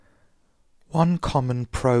One common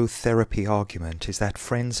pro-therapy argument is that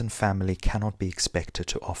friends and family cannot be expected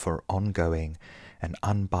to offer ongoing and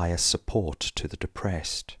unbiased support to the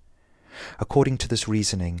depressed. According to this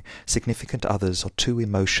reasoning, significant others are too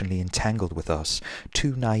emotionally entangled with us,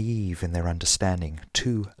 too naive in their understanding,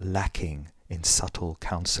 too lacking in subtle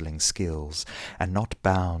counselling skills, and not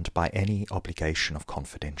bound by any obligation of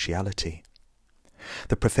confidentiality.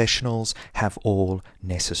 The professionals have all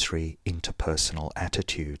necessary interpersonal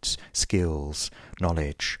attitudes, skills,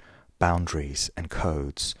 knowledge, boundaries and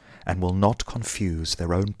codes, and will not confuse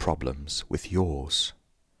their own problems with yours.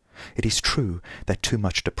 It is true that too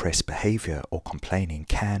much depressed behavior or complaining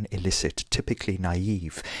can elicit typically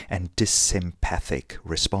naive and dissympathetic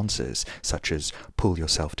responses, such as pull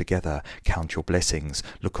yourself together, count your blessings,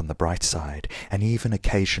 look on the bright side, and even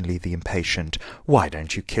occasionally the impatient, why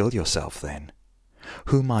don't you kill yourself then?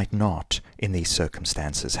 Who might not, in these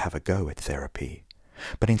circumstances, have a go at therapy?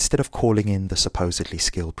 But instead of calling in the supposedly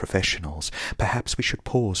skilled professionals, perhaps we should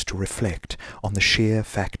pause to reflect on the sheer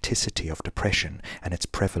facticity of depression and its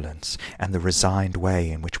prevalence, and the resigned way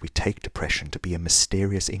in which we take depression to be a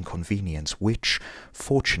mysterious inconvenience which,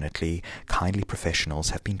 fortunately, kindly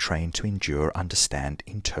professionals have been trained to endure, understand,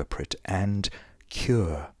 interpret, and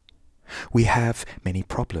cure. We have many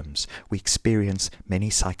problems. We experience many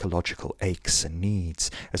psychological aches and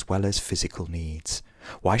needs, as well as physical needs.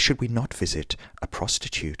 Why should we not visit a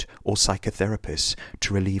prostitute or psychotherapist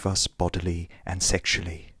to relieve us bodily and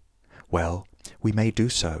sexually? Well, we may do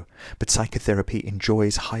so, but psychotherapy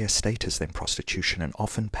enjoys higher status than prostitution and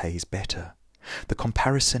often pays better. The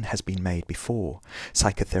comparison has been made before.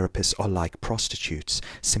 Psychotherapists are like prostitutes,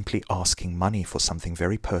 simply asking money for something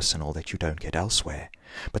very personal that you don't get elsewhere.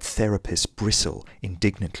 But therapists bristle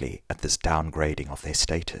indignantly at this downgrading of their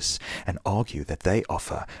status and argue that they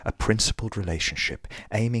offer a principled relationship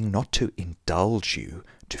aiming not to indulge you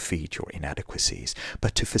to feed your inadequacies,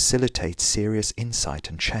 but to facilitate serious insight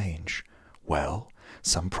and change. Well,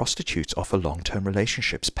 some prostitutes offer long-term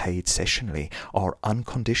relationships paid sessionally, are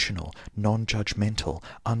unconditional, non-judgmental,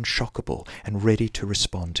 unshockable, and ready to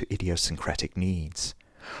respond to idiosyncratic needs.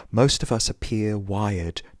 Most of us appear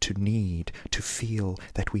wired to need to feel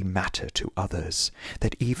that we matter to others,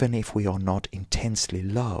 that even if we are not intensely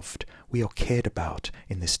loved, we are cared about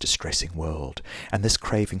in this distressing world, and this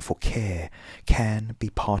craving for care can be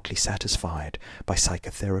partly satisfied by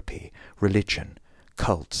psychotherapy, religion,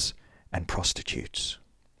 cults, and prostitutes.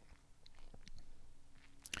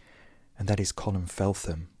 And that is Colin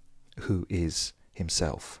Feltham, who is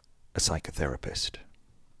himself a psychotherapist.